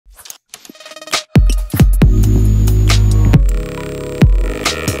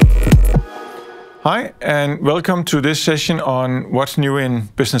Hi, and welcome to this session on what's new in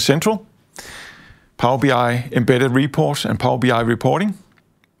Business Central, Power BI embedded reports and Power BI reporting.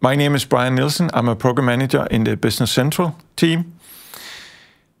 My name is Brian Nielsen. I'm a program manager in the Business Central team.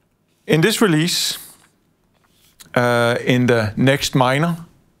 In this release, in the next minor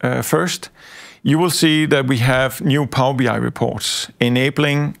first, you will see that we have new Power BI reports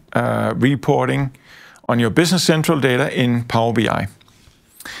enabling reporting on your Business Central data in Power BI.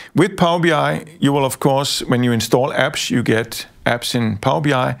 With Power BI, you will, of course, when you install apps, you get apps in Power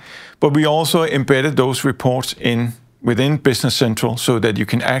BI, but we also embedded those reports within Business Central so that you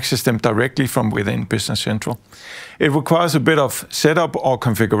can access them directly from within Business Central. It requires a bit of setup or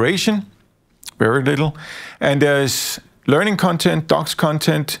configuration, very little, and there's learning content, docs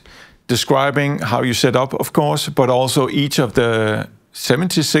content, describing how you set up, of course, but also each of the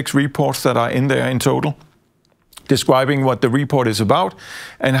 76 reports that are in there in total, describing what the report is about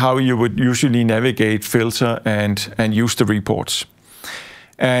and how you would usually navigate, filter, and use the reports.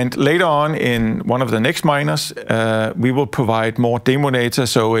 And later on in one of the next minors, we will provide more demo data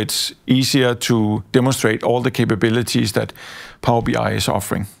so it's easier to demonstrate all the capabilities that Power BI is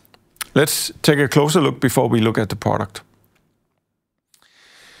offering. Let's take a closer look before we look at the product.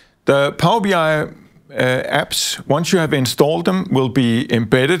 The Power BI apps, once you have installed them, will be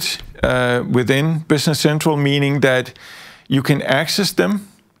embedded within Business Central, meaning that you can access them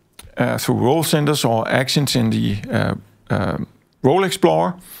through role centers or actions in the Role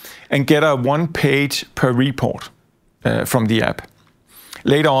Explorer and get a one page per report from the app.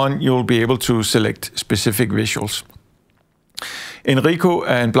 Later on, you'll be able to select specific visuals. Enrico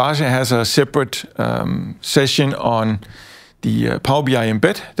and Blase has a separate session on the Power BI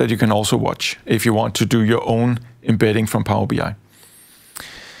embed that you can also watch if you want to do your own embedding from Power BI.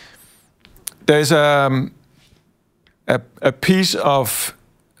 There's a piece of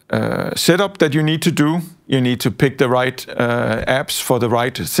setup that you need to do. You need to pick the right apps for the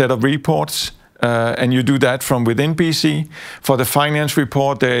right set of reports, and you do that from within BC. For the finance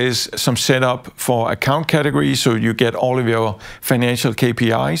report, there is some setup for account categories, so you get all of your financial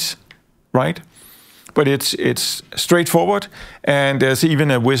KPIs, right? But it's straightforward, and there's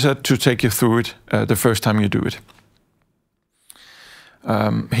even a wizard to take you through it the first time you do it.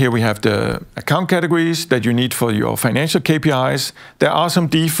 Here we have the account categories that you need for your financial KPIs. There are some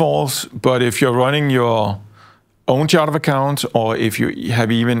defaults, but if you're running your own chart of accounts, or if you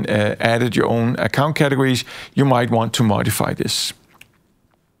have even added your own account categories, you might want to modify this.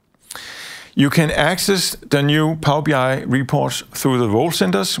 You can access the new Power BI reports through the role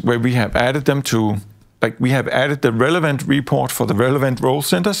centers, where we have added them to, we have added the relevant report for the relevant role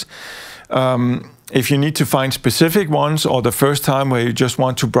centers. If you need to find specific ones, or the first time where you just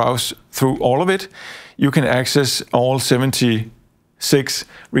want to browse through all of it, you can access all 76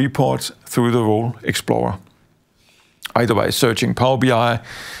 reports through the Role Explorer, either by searching Power BI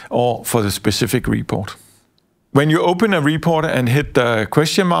or for the specific report. When you open a report and hit the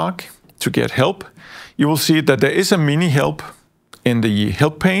question mark to get help, you will see that there is a mini help in the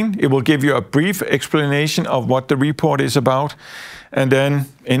help pane. It will give you a brief explanation of what the report is about. And then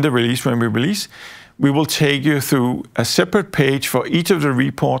in the release, when we release, we will take you through a separate page for each of the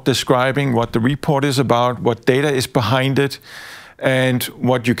report describing what the report is about, what data is behind it, and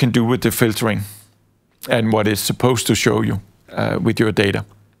what you can do with the filtering and what it's supposed to show you with your data.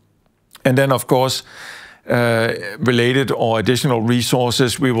 And then, of course, related or additional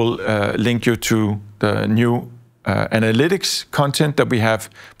resources, we will link you to the new analytics content that we have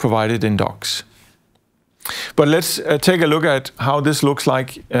provided in docs. But let's take a look at how this looks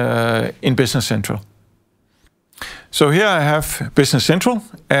like in Business Central. So here I have Business Central,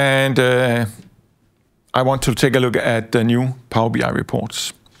 and I want to take a look at the new Power BI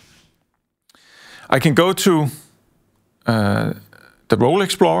reports. I can go to the Role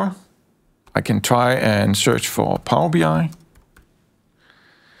Explorer. I can try and search for Power BI.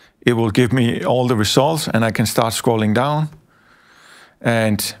 It will give me all the results, and I can start scrolling down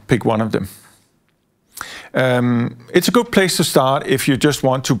and pick one of them. It's a good place to start if you just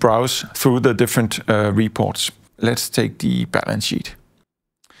want to browse through the different reports. Let's take the balance sheet.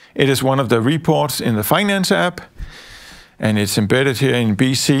 It is one of the reports in the Finance app, and it's embedded here in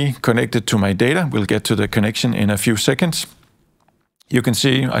BC, connected to my data. We'll get to the connection in a few seconds. You can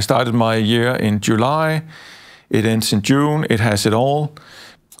see I started my year in July. It ends in June. It has it all.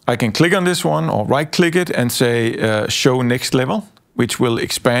 I can click on this one or right-click it and say Show Next Level, which will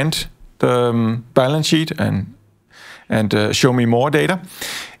expand the balance sheet and show me more data.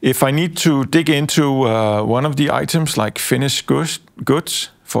 If I need to dig into one of the items like finished goods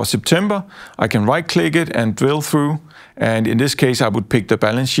for September, I can right-click it and drill through. And in this case, I would pick the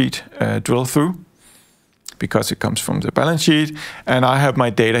balance sheet drill through. because it comes from the balance sheet, and I have my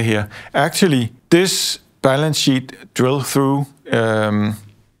data here. Actually, this balance sheet drill through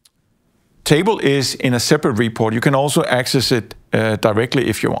table is in a separate report. You can also access it directly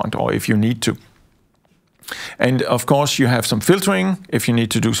if you want or if you need to. And of course, you have some filtering if you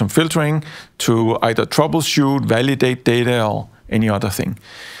need to do some filtering to either troubleshoot, validate data, or any other thing.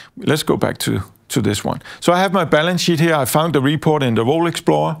 Let's go back to this one. So I have my balance sheet here. I found the report in the Role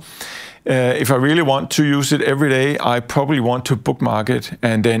Explorer. If I really want to use it every day, I probably want to bookmark it,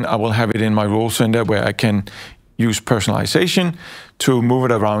 and then I will have it in my Role Center where I can use personalization to move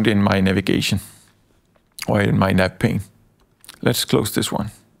it around in my navigation or in my nav pane. Let's close this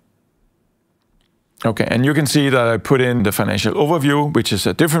one. Okay, and you can see that I put in the financial overview, which is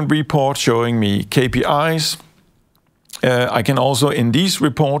a different report showing me KPIs. I can also, in these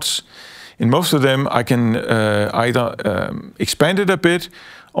reports, in most of them, I can either expand it a bit,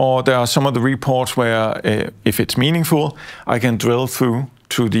 or there are some of the reports where, if it's meaningful, I can drill through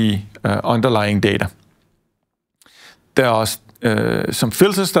to the underlying data. There are some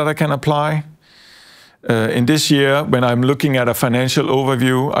filters that I can apply. In this year, when I'm looking at a financial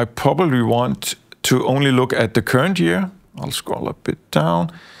overview, I probably want to only look at the current year. I'll scroll a bit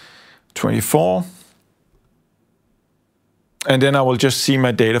down, 24. And then I will just see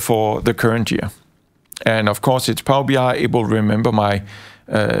my data for the current year. And of course, it's Power BI, it will remember my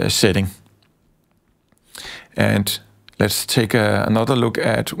setting. And let's take another look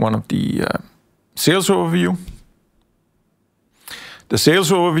at one of the sales overview. The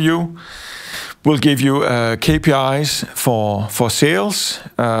sales overview will give you KPIs for sales,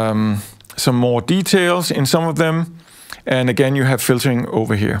 some more details in some of them. And again, you have filtering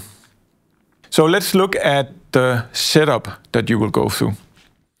over here. So let's look at the setup that you will go through.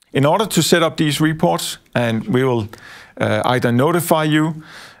 In order to set up these reports, and we will either notify you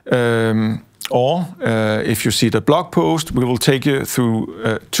or if you see the blog post, we will take you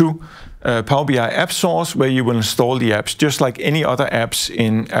through to Power BI App Source, where you will install the apps, just like any other apps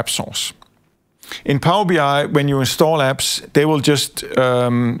in App Source. In Power BI, when you install apps, they will just,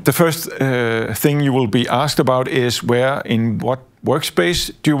 the first thing you will be asked about is where, in what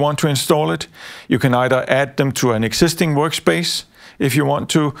workspace do you want to install it. You can either add them to an existing workspace if you want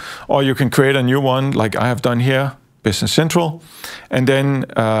to, or you can create a new one like I have done here, Business Central, and then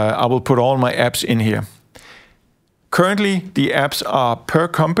I will put all my apps in here. Currently, the apps are per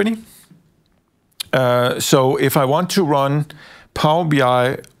company. So if I want to run Power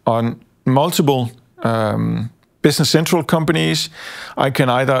BI on multiple Business Central companies, I can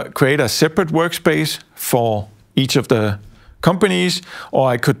either create a separate workspace for each of the companies,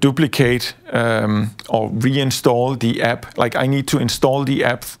 or I could duplicate or reinstall the app. Like I need to install the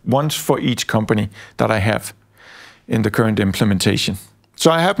app once for each company that I have in the current implementation.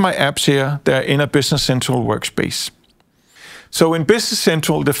 So I have my apps here. They're in a Business Central workspace. So in Business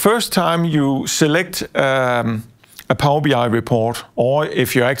Central, the first time you select a Power BI report, or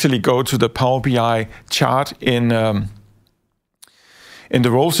if you actually go to the Power BI chart in the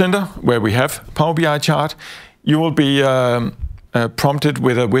Role Center, where we have Power BI chart, you will be prompted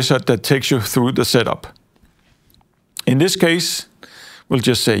with a wizard that takes you through the setup. In this case, we'll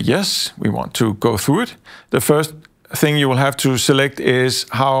just say yes, we want to go through it. The first thing you will have to select is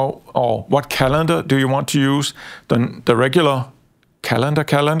how or what calendar do you want to use, the regular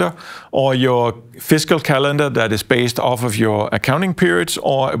calendar, or your fiscal calendar that is based off of your accounting periods,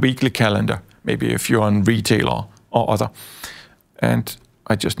 or a weekly calendar, maybe if you're on retail or other. And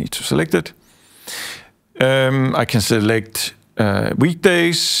I just need to select it. I can select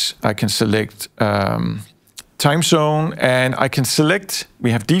weekdays, I can select time zone, and I can select,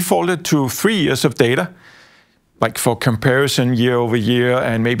 we have defaulted to 3 years of data, like for comparison year over year,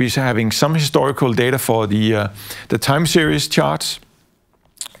 and maybe having some historical data for the time series charts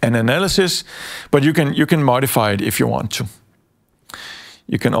and analysis, but you can modify it if you want to.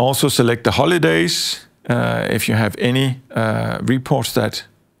 You can also select the holidays if you have any reports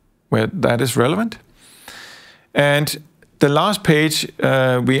where that is relevant. And the last page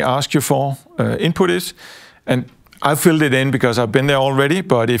we ask you for input is, and I filled it in because I've been there already,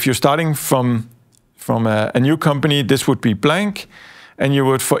 but if you're starting from a new company, this would be blank, and you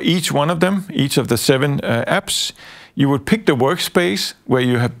would, for each one of them, each of the 7 apps, you would pick the workspace where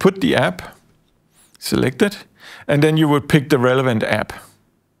you have put the app, select it, and then you would pick the relevant app.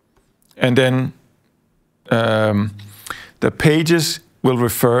 And then the pages will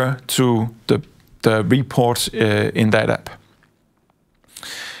refer to the reports in that app.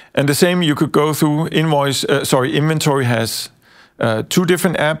 And the same you could go through inventory has 2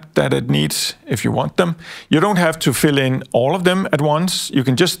 different apps that it needs if you want them. You don't have to fill in all of them at once. You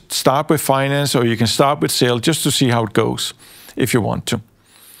can just start with finance, or you can start with sales just to see how it goes if you want to.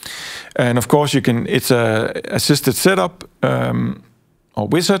 And of course, it's a assisted setup or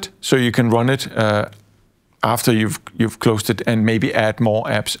wizard, so you can run it after you've closed it and maybe add more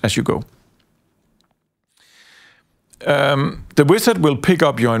apps as you go. The wizard will pick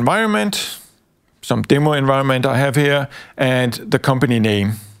up your environment, some demo environment I have here, and the company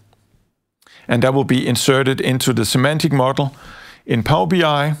name. And that will be inserted into the semantic model in Power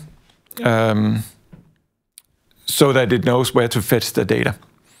BI so that it knows where to fetch the data.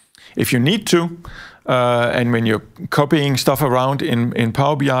 If you need to, and when you're copying stuff around in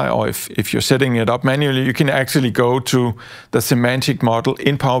Power BI, or if you're setting it up manually, you can actually go to the semantic model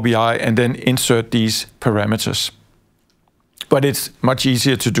in Power BI and then insert these parameters. But it's much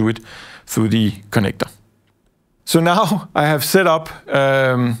easier to do it through the connector. So now I have set up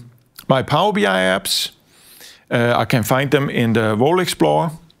my Power BI apps. I can find them in the Role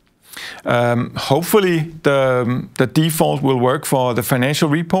Explorer. Hopefully the default will work for the financial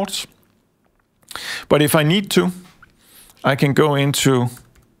reports. But if I need to, I can go into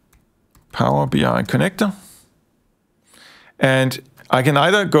Power BI connector. And I can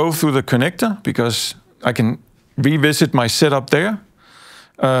either go through the connector, because I can revisit my setup there.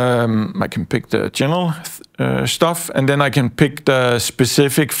 I can pick the general stuff, and then I can pick the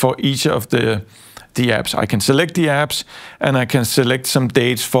specific for each of the apps. I can select the apps, and I can select some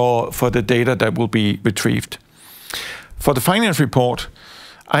dates for the data that will be retrieved. For the finance report,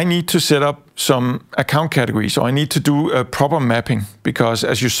 I need to set up some account categories, so I need to do a proper mapping, because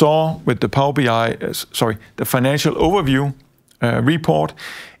as you saw with the Power BI, the financial overview report,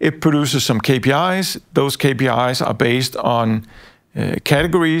 it produces some KPIs. Those KPIs are based on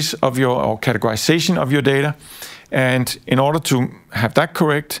categories of or categorization of your data. And in order to have that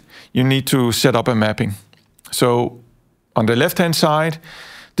correct, you need to set up a mapping. So on the left-hand side,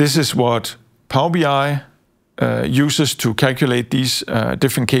 this is what Power BI uses to calculate these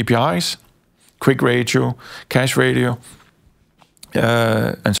different KPIs, quick ratio, cash ratio,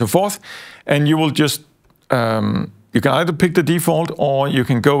 and so forth. And you will just, you can either pick the default, or you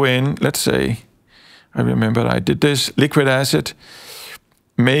can go in, let's say, I remember I did this, liquid asset.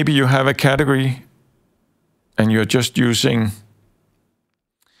 Maybe you have a category and you're just using,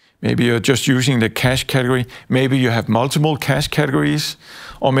 maybe you're just using the cash category. Maybe you have multiple cash categories,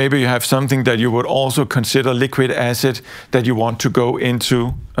 or maybe you have something that you would also consider liquid asset that you want to go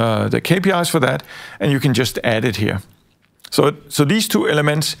into the KPIs for that, and you can just add it here. So these 2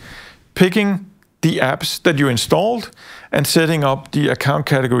 elements, picking the apps that you installed and setting up the account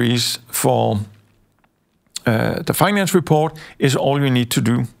categories for the finance report, is all you need to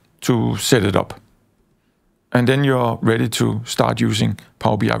do to set it up. And then you're ready to start using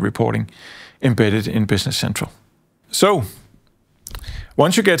Power BI reporting embedded in Business Central. So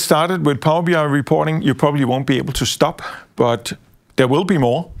once you get started with Power BI reporting, you probably won't be able to stop, but there will be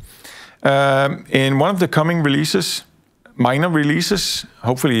more. In one of the coming releases, minor releases,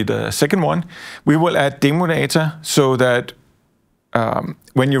 hopefully the second one, we will add demo data so that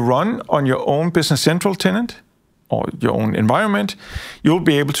when you run on your own Business Central tenant or your own environment, you'll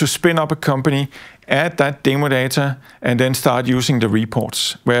be able to spin up a company, add that demo data, and then start using the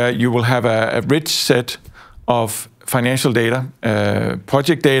reports, where you will have a rich set of financial data,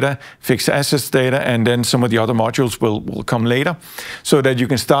 project data, fixed assets data, and then some of the other modules will come later, so that you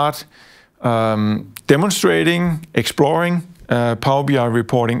can start demonstrating, exploring Power BI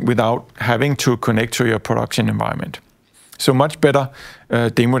reporting without having to connect to your production environment. So much better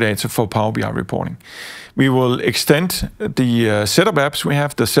demo data for Power BI reporting. We will extend the set of apps we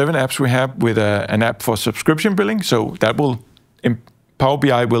have, the 7 apps we have, with an app for subscription billing. So that will, Power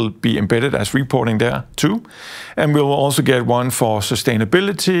BI will be embedded as reporting there too. And we'll also get one for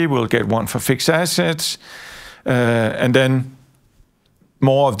sustainability. We'll get one for fixed assets. And then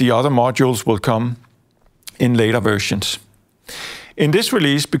more of the other modules will come in later versions. In this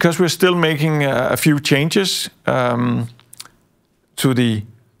release, because we're still making a few changes to the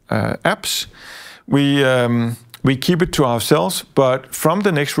apps, we keep it to ourselves, but from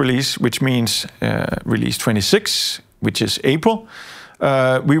the next release, which means release 26, which is April,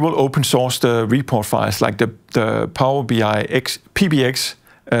 we will open source the report files, like the Power BI PBX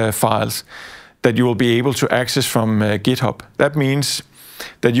files that you will be able to access from GitHub. That means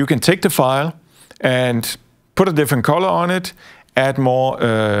that you can take the file and put a different color on it, add more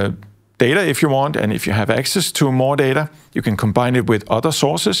data if you want, and if you have access to more data, you can combine it with other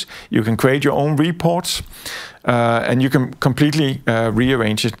sources. You can create your own reports, and you can completely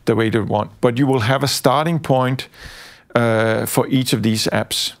rearrange it the way you want. But you will have a starting point for each of these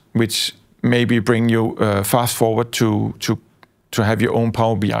apps, which maybe bring you fast forward to have your own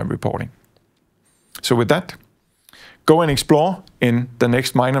Power BI reporting. So with that, go and explore in the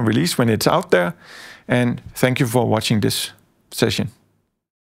next minor release when it's out there, and thank you for watching this session.